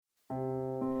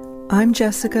I'm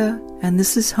Jessica, and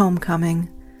this is Homecoming,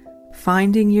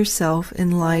 finding yourself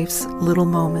in life's little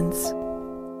moments.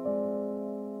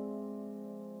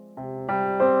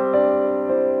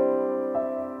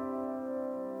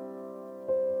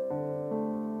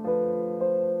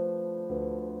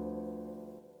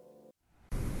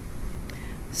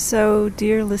 So,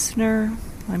 dear listener,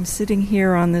 I'm sitting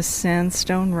here on this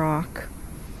sandstone rock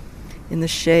in the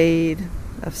shade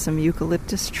of some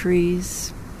eucalyptus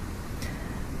trees,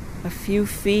 a few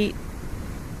feet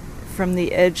from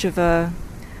the edge of a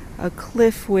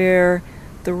cliff where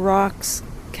the rocks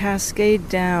cascade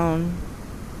down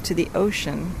to the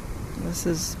ocean. This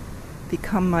has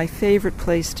become my favorite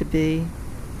place to be.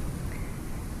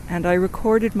 And I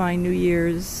recorded my New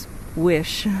Year's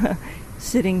wish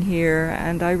sitting here,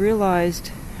 and I realized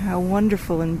how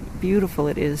wonderful and beautiful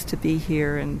it is to be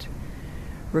here and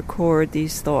record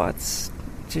these thoughts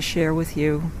to share with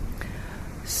you.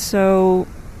 So,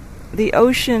 the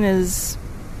ocean is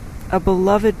a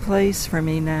beloved place for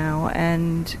me now,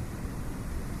 and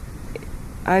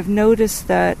I've noticed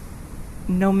that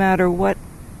no matter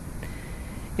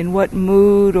in what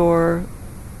mood or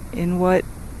in what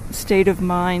state of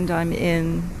mind I'm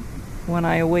in when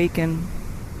I awaken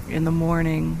in the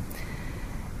morning,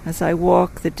 as I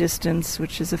walk the distance,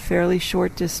 which is a fairly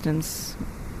short distance,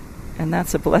 and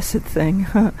that's a blessed thing,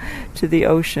 to the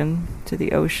ocean, to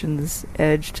the ocean's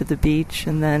edge, to the beach,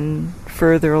 and then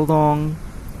further along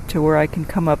to where I can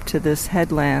come up to this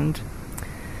headland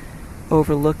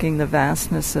overlooking the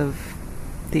vastness of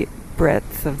the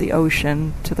breadth of the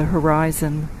ocean to the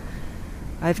horizon.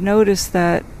 I've noticed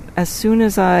that as soon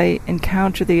as I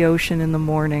encounter the ocean in the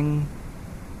morning,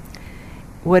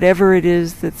 whatever it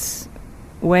is that's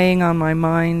weighing on my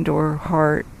mind or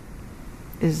heart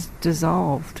is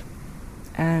dissolved.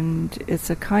 And it's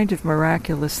a kind of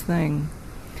miraculous thing.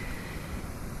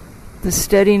 The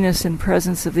steadiness and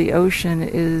presence of the ocean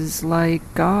is like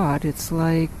God. It's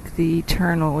like the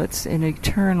eternal. It's an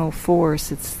eternal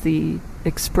force. It's the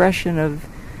expression of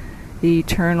the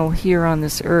eternal here on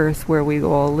this earth where we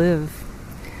all live.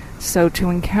 So to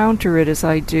encounter it as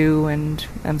I do, and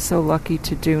am so lucky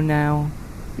to do now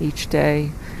each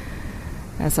day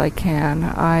as I can,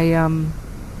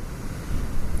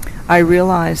 I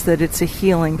realize that it's a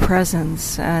healing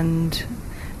presence, and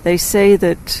they say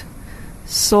that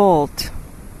salt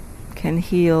can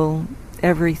heal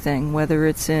everything, whether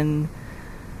it's in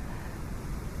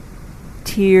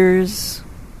tears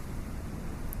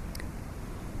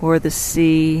or the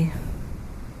sea.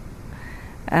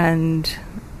 And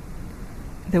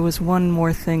there was one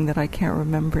more thing that I can't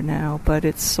remember now, but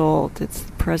it's salt. It's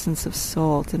the presence of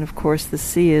salt, and of course the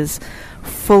sea is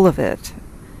full of it.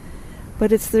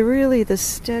 But it's the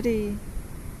steady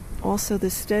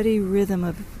rhythm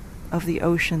of the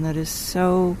ocean that is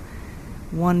so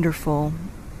wonderful.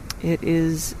 It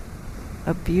is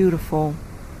a beautiful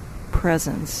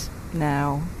presence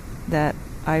now that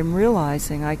I'm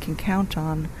realizing I can count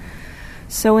on.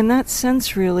 So in that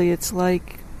sense, really, it's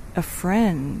like a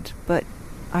friend. But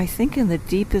I think in the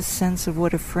deepest sense of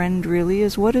what a friend really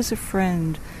is, what is a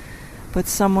friend but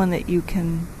someone that you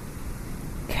can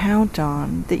count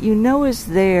on, that you know is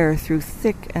there through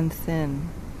thick and thin.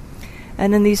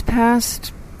 And in these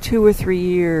past 2 or 3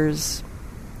 years,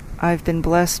 I've been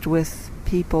blessed with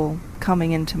people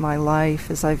coming into my life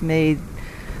as I've made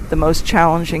the most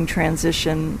challenging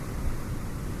transition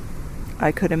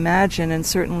I could imagine, and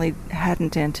certainly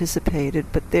hadn't anticipated.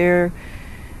 But there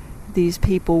these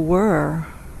people were.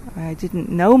 I didn't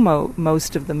know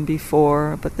most of them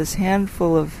before, but this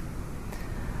handful of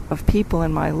people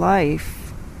in my life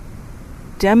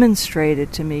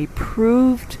demonstrated to me,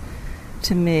 proved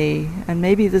to me, and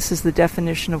maybe this is the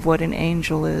definition of what an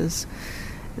angel is,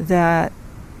 that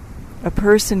a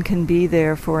person can be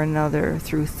there for another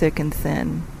through thick and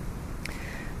thin.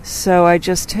 So I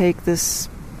just take this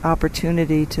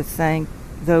opportunity to thank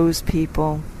those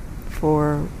people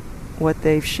for what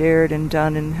they've shared and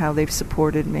done and how they've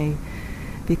supported me,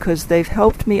 because they've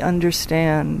helped me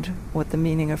understand what the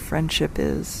meaning of friendship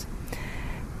is.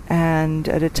 And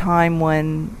at a time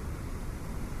when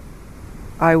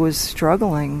I was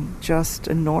struggling just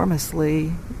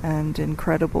enormously, and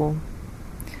incredible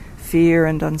fear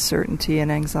and uncertainty and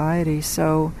anxiety.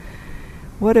 So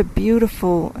what a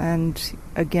beautiful and,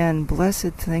 again,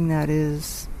 blessed thing that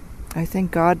is. I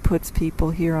think God puts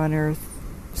people here on earth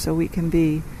so we can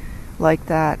be like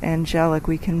that, angelic.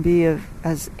 We can be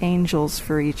as angels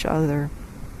for each other.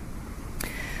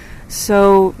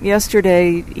 So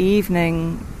yesterday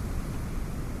evening,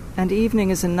 and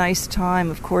evening is a nice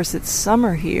time. Of course, it's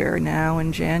summer here now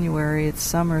in January. It's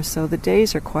summer, so the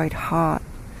days are quite hot.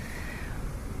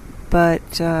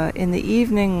 But in the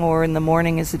evening, or in the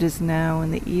morning as it is now,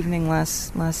 in the evening,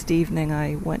 last evening,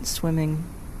 I went swimming.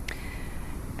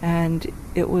 And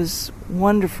it was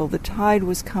wonderful. The tide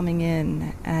was coming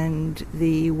in, and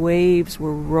the waves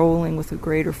were rolling with a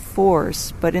greater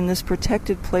force. But in this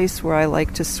protected place where I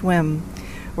like to swim,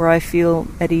 where I feel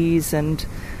at ease and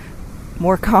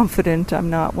more confident,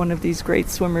 I'm not one of these great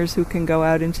swimmers who can go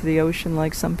out into the ocean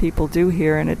like some people do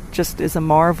here, and it just is a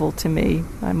marvel to me.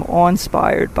 I'm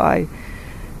awe-inspired by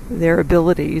their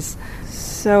abilities.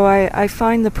 So I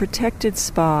find the protected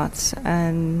spots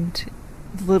and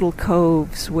little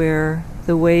coves where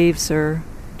the waves are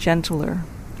gentler.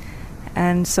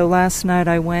 And so last night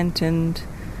I went and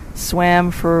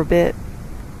swam for a bit,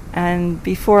 and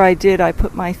before I did, I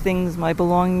put my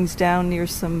belongings down near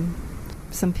some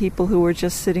people who were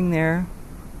just sitting there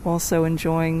also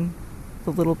enjoying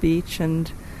the little beach,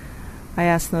 and I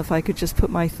asked them if I could just put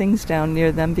my things down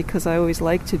near them, because I always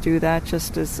like to do that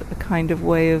just as a kind of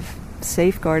way of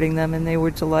safeguarding them, and they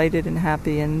were delighted and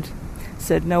happy and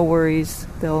said no worries,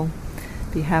 they'll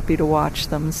be happy to watch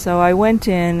them. So I went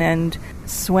in and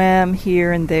swam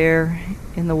here and there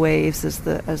in the waves as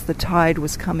the tide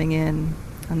was coming in,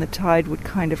 and the tide would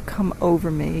kind of come over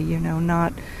me,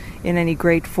 not in any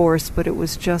great force, but it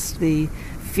was just the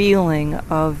feeling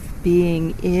of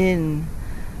being in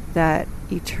that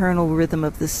eternal rhythm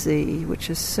of the sea, which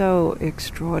is so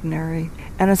extraordinary.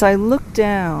 And as I looked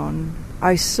down,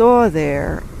 I saw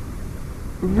there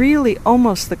really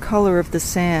almost the color of the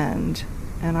sand,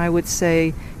 and I would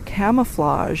say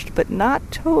camouflaged, but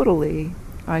not totally.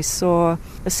 I saw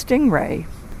a stingray.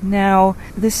 Now,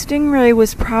 the stingray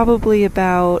was probably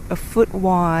about a foot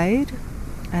wide,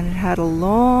 and it had a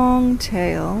long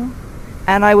tail,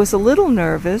 and I was a little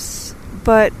nervous,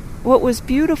 but what was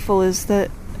beautiful is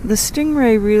that the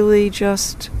stingray really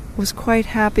just was quite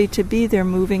happy to be there,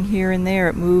 moving here and there.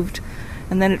 It moved,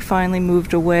 and then it finally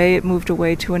moved away. It moved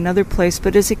away to another place,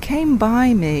 but as it came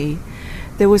by me,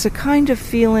 there was a kind of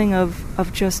feeling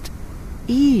of just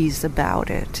ease about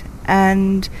it,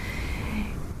 and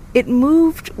it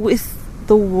moved with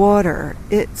the water.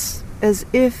 It's as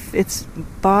if its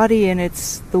body and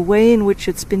the way in which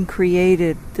it's been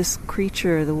created, this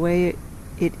creature, the way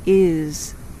it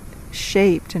is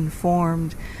shaped and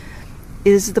formed,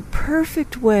 is the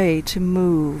perfect way to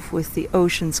move with the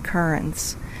ocean's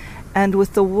currents. And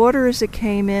with the water as it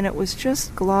came in, it was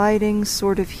just gliding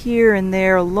sort of here and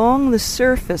there along the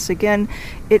surface. Again,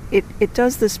 it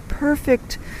does this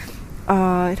perfect,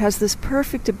 it has this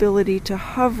perfect ability to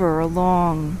hover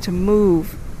along, to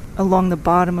move along the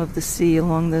bottom of the sea,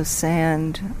 along the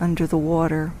sand under the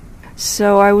water.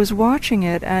 So I was watching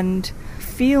it and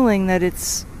feeling that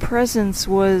its presence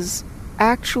was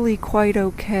actually quite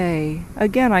okay.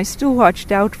 Again, I still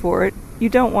watched out for it. You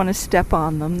don't want to step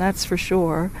on them, that's for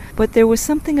sure. But there was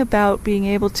something about being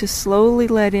able to slowly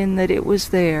let in that it was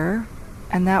there,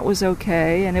 and that was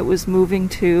okay, and it was moving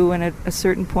too, and at a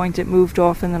certain point it moved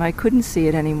off and then I couldn't see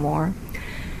it anymore.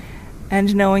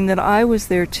 And knowing that I was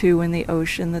there too in the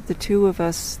ocean, that the two of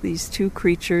us, these two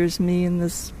creatures, me and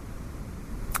this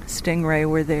stingray,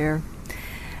 were there.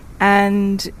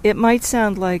 And it might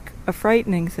sound like a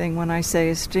frightening thing when I say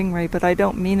a stingray, but I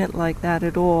don't mean it like that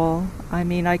at all. I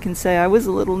mean, I can say I was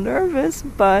a little nervous,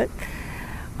 but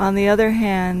on the other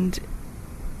hand,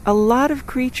 a lot of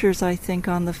creatures, I think,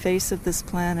 on the face of this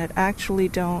planet actually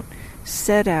don't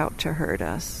set out to hurt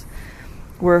us.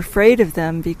 We're afraid of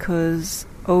them because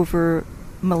over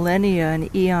millennia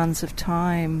and eons of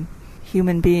time,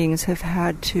 human beings have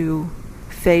had to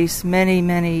face many,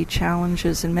 many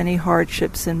challenges and many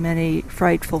hardships and many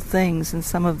frightful things, and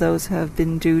some of those have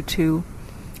been due to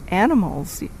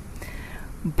animals.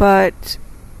 But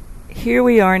here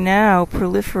we are now,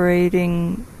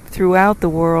 proliferating throughout the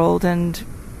world, and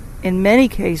in many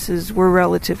cases we're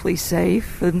relatively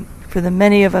safe, and for the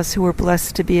many of us who are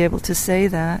blessed to be able to say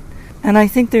that. And I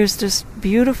think there's this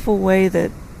beautiful way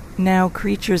that now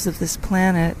creatures of this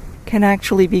planet can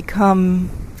actually become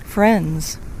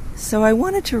friends. So I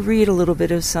wanted to read a little bit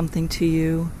of something to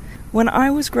you. When I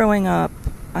was growing up,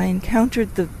 I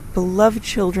encountered the beloved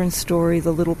children's story,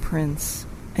 The Little Prince.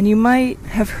 And you might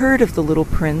have heard of The Little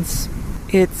Prince.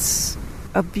 It's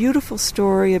a beautiful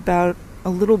story about a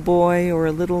little boy or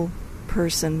a little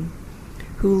person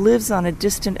who lives on a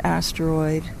distant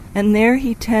asteroid. And there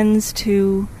he tends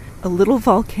to a little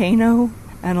volcano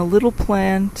and a little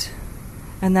plant,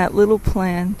 and that little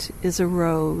plant is a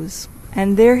rose.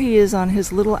 And there he is on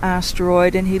his little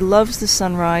asteroid, and he loves the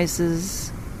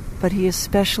sunrises, but he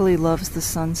especially loves the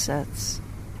sunsets.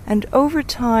 And over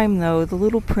time, though, the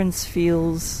little prince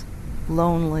feels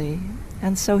lonely,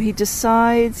 and so he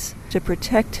decides to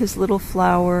protect his little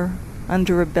flower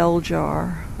under a bell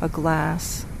jar, a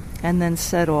glass, and then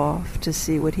set off to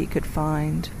see what he could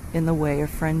find in the way of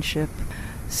friendship.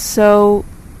 So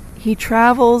he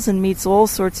travels and meets all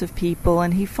sorts of people,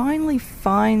 and he finally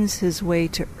finds his way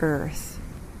to Earth.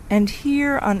 And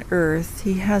here on Earth,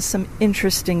 he has some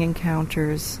interesting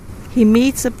encounters. He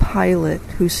meets a pilot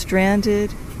who's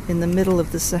stranded in the middle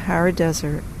of the Sahara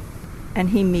Desert,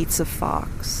 and he meets a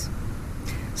fox.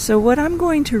 So what I'm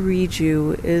going to read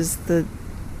you is the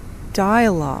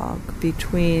dialogue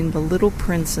between the little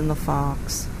prince and the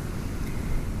fox.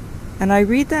 And I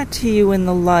read that to you in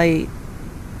the light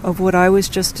of what I was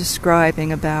just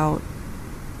describing about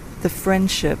the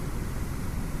friendship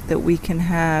that we can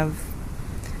have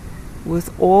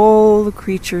with all the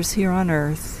creatures here on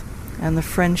Earth, and the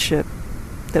friendship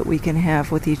that we can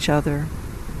have with each other.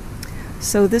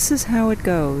 So this is how it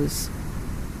goes.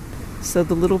 So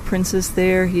the little prince is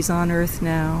there, he's on Earth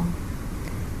now,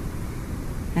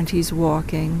 and he's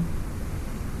walking.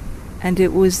 And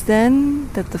it was then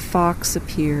that the fox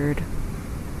appeared.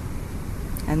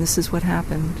 And this is what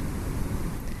happened.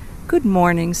 "Good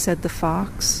morning," said the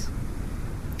fox.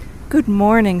 "Good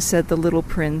morning," said the little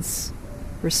prince,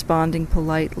 responding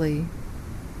politely,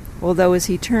 although as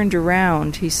he turned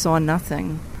around he saw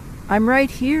nothing. "I'm right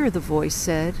here," the voice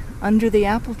said, "under the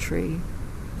apple tree."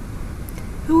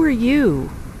 "Who are you?"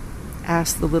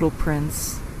 asked the little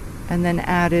prince, and then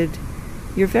added,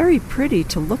 "You're very pretty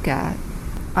to look at."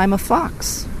 "I'm a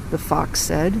fox," the fox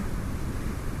said.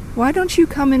 "Why don't you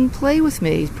come and play with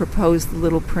me?" proposed the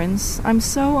little prince. "I'm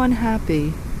so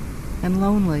unhappy and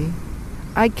lonely."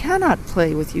 "I cannot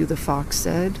play with you," the fox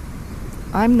said.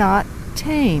 "I'm not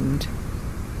tamed."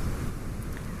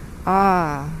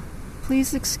 "Ah,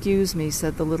 please excuse me,"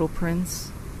 said the little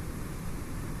prince.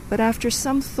 But after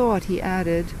some thought he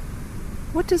added,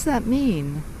 "What does that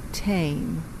mean,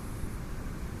 tame?"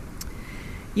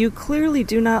 "You clearly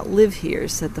do not live here,"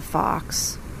 said the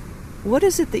fox. "What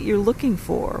is it that you're looking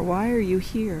for? Why are you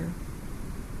here?"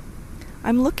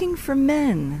 "I'm looking for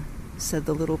men," said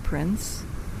the little prince.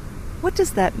 "What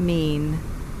does that mean,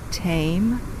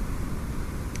 tame?"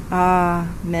 "Ah,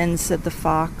 men," said the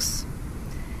fox.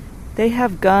 "They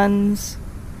have guns,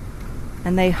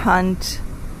 and they hunt.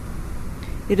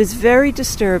 It is very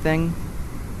disturbing.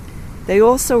 They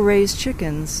also raise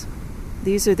chickens.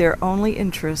 These are their only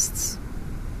interests.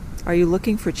 Are you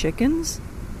looking for chickens?"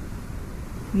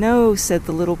 "No," said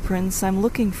the little prince, "I'm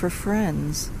looking for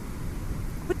friends."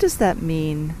 "What does that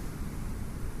mean,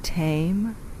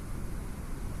 tame?"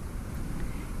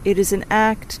 "It is an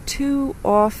act too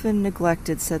often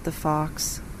neglected," said the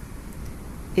fox.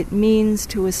 "It means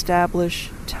to establish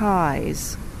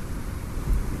ties."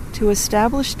 "To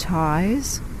establish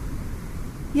ties?"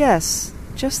 "Yes,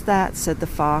 just that," said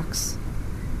the fox.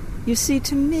 "You see,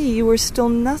 to me you are still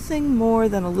nothing more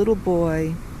than a little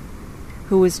boy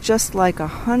who is just like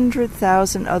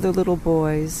 100,000 other little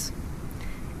boys,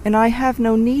 and I have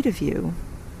no need of you.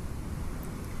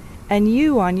 And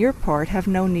you, on your part, have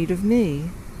no need of me.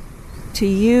 To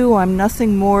you I'm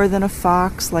nothing more than a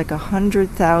fox like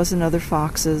 100,000 other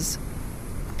foxes.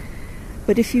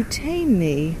 But if you tame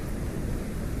me,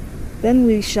 then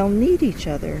we shall need each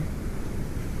other.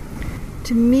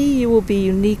 To me you will be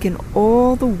unique in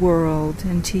all the world,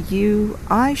 and to you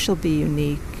I shall be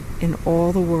unique in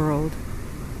all the world."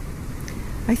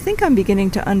 "I think I'm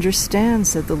beginning to understand,"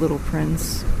 said the little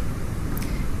prince.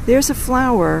 "There's a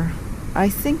flower. I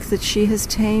think that she has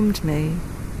tamed me."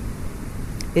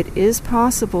 "It is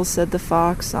possible," said the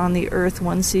fox. "On the earth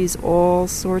one sees all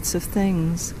sorts of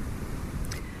things."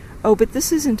 "Oh, but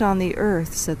this isn't on the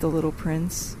earth," said the little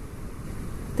prince.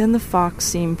 Then the fox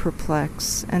seemed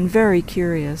perplexed and very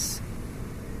curious.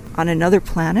 "On another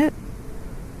planet?"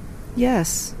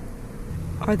 "Yes."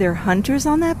 "Are there hunters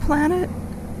on that planet?"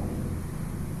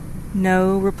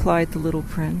 "No," replied the little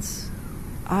prince.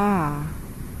 "Ah,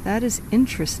 that is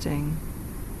interesting,"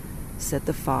 said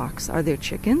the fox. "Are there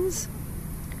chickens?"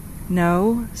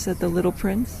 "No," said the little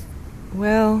prince.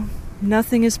 "Well,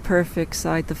 nothing is perfect,"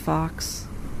 sighed the fox.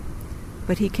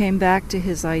 But he came back to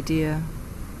his idea.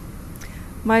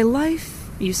 "My life,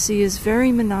 you see, is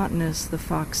very monotonous," the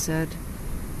fox said.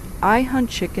 "I hunt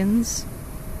chickens.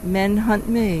 Men hunt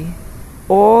me.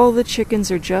 All the chickens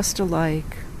are just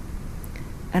alike,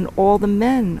 and all the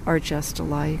men are just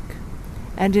alike,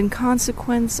 and in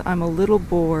consequence I'm a little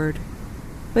bored.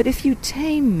 But if you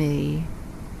tame me,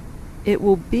 it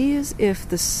will be as if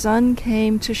the sun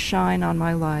came to shine on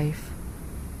my life.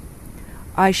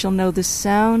 I shall know the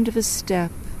sound of a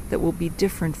step that will be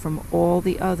different from all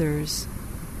the others.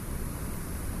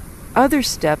 Other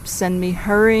steps send me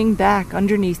hurrying back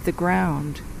underneath the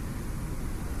ground.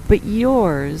 But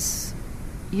yours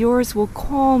yours will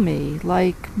call me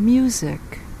like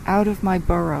music out of my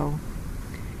burrow.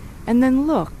 And then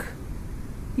look,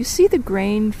 you see the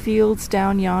grain fields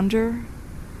down yonder?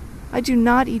 I do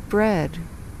not eat bread.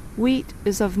 Wheat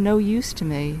is of no use to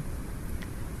me.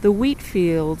 The wheat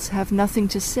fields have nothing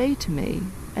to say to me,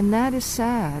 and that is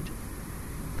sad.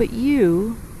 But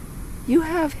you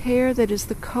have hair that is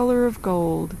the color of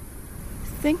gold.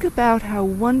 Think about how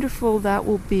wonderful that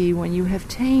will be when you have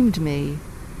tamed me.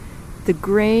 The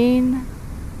grain,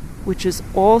 which is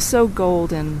also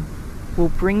golden, will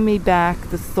bring me back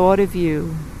the thought of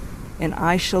you, and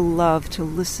I shall love to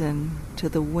listen to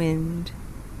the wind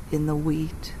in the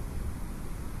wheat.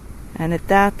 And at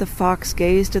that the fox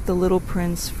gazed at the little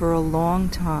prince for a long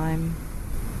time,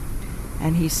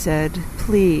 and he said,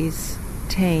 "Please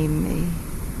tame me."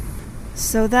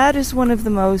 So that is one of the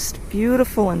most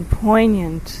beautiful and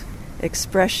poignant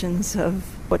expressions of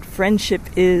what friendship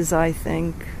is, I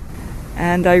think.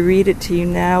 And I read it to you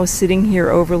now, sitting here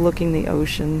overlooking the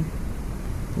ocean,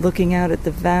 looking out at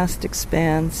the vast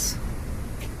expanse,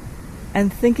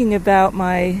 and thinking about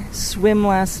my swim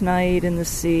last night in the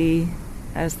sea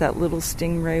as that little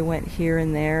stingray went here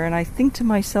and there. And I think to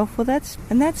myself, well, that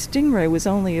stingray was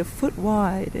only a foot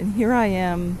wide, and here I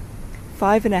am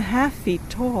 5.5 feet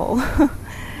tall.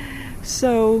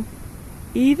 So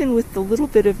even with the little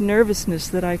bit of nervousness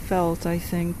that I felt, I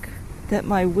think that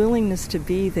my willingness to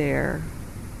be there,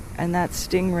 and that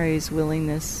stingray's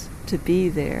willingness to be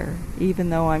there, even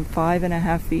though I'm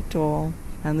 5.5 feet tall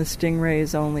and the stingray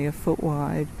is only a foot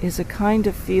wide, is a kind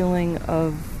of feeling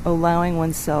of allowing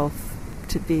oneself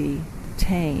to be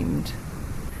tamed.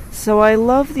 So I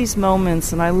love these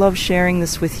moments, and I love sharing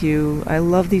this with you. I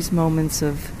love these moments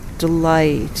of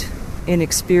delight in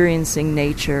experiencing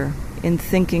nature, in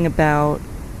thinking about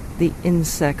the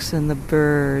insects and the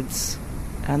birds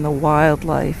and the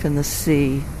wildlife and the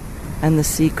sea and the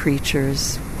sea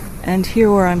creatures. And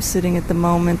here where I'm sitting at the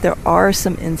moment, there are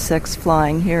some insects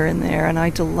flying here and there, and I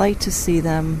delight to see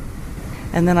them.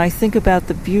 And then I think about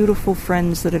the beautiful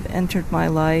friends that have entered my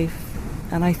life,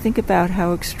 and I think about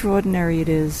how extraordinary it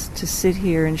is to sit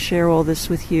here and share all this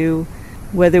with you,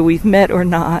 whether we've met or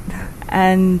not,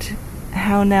 and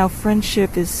how now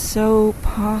friendship is so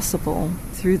possible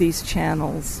through these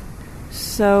channels.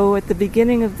 So at the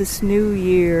beginning of this new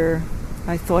year,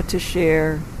 I thought to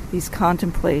share these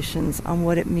contemplations on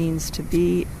what it means to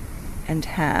be and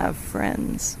have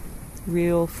friends,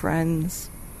 real friends,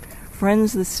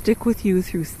 friends that stick with you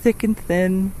through thick and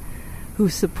thin, who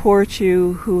support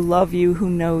you, who love you, who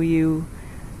know you,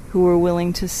 who are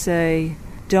willing to say,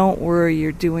 "Don't worry,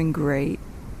 you're doing great."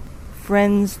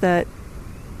 Friends that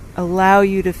allow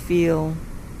you to feel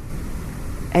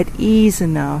at ease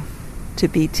enough to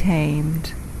be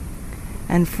tamed,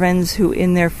 and friends who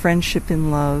in their friendship and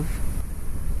love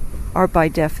are by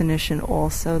definition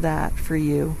also that for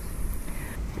you.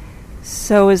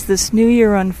 So as this new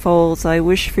year unfolds, I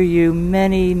wish for you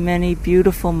many, many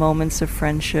beautiful moments of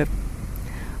friendship,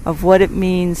 of what it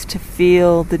means to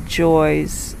feel the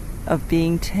joys of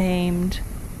being tamed.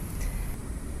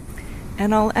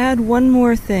 And I'll add one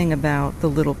more thing about The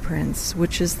Little Prince,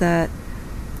 which is that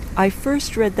I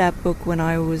first read that book when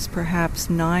I was perhaps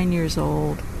 9 years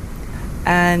old,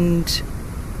 and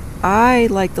I,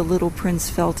 like the Little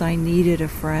Prince, felt I needed a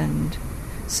friend.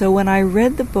 So when I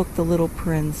read the book The Little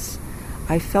Prince,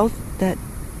 I felt that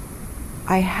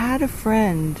I had a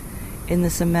friend in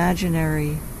this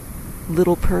imaginary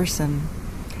little person.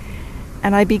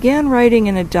 And I began writing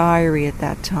in a diary at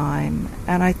that time,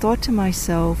 and I thought to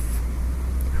myself,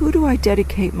 who do I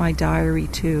dedicate my diary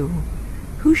to?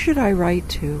 Who should I write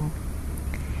to?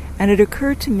 And it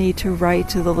occurred to me to write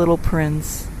to the Little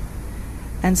Prince.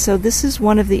 And so this is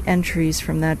one of the entries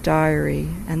from that diary,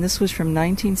 and this was from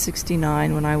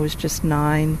 1969 when I was just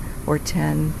 9 or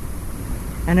 10.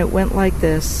 And it went like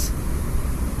this: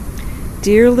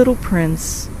 "Dear Little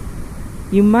Prince,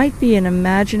 you might be an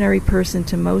imaginary person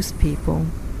to most people,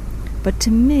 but to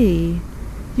me,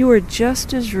 you are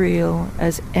just as real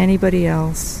as anybody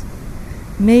else.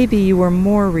 Maybe you are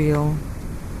more real,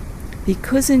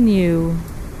 because in you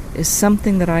is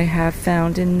something that I have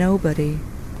found in nobody,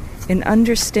 an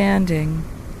understanding,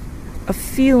 a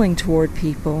feeling toward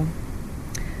people.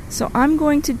 So I'm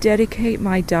going to dedicate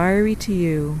my diary to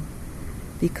you,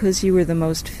 because you are the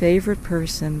most favorite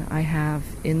person I have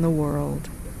in the world.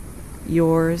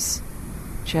 Yours,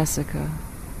 Jessica."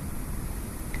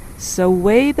 So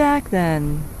way back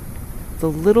then, the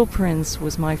Little Prince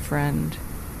was my friend.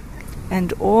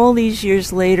 And all these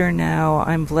years later now,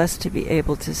 I'm blessed to be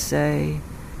able to say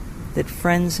that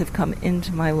friends have come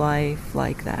into my life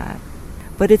like that.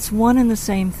 But it's one and the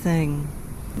same thing.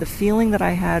 The feeling that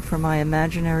I had for my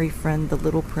imaginary friend, the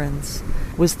little prince,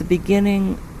 was the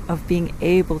beginning of being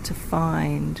able to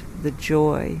find the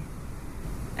joy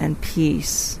and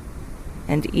peace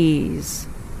and ease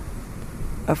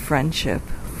of friendship.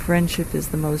 Friendship is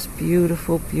the most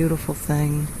beautiful, beautiful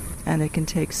thing, and it can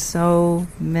take so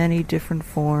many different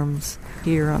forms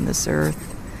here on this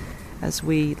earth as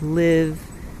we live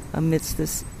amidst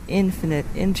this infinite,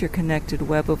 interconnected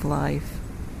web of life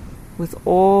with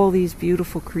all these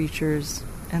beautiful creatures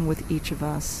and with each of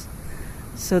us.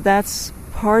 So that's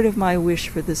part of my wish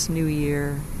for this new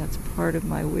year. That's part of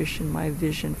my wish and my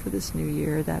vision for this new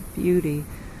year, that beauty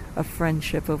of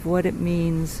friendship, of what it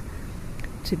means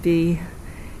to be,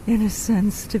 in a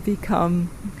sense, to become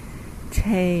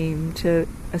tame, to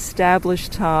establish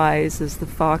ties, as the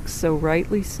fox so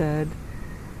rightly said,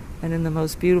 and in the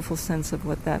most beautiful sense of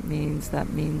what that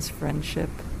means friendship.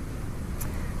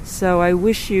 So I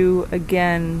wish you,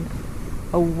 again,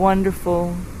 a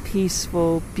wonderful,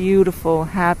 peaceful, beautiful,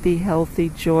 happy, healthy,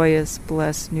 joyous,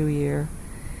 blessed new year,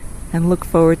 and look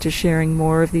forward to sharing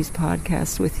more of these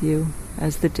podcasts with you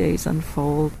as the days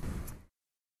unfold.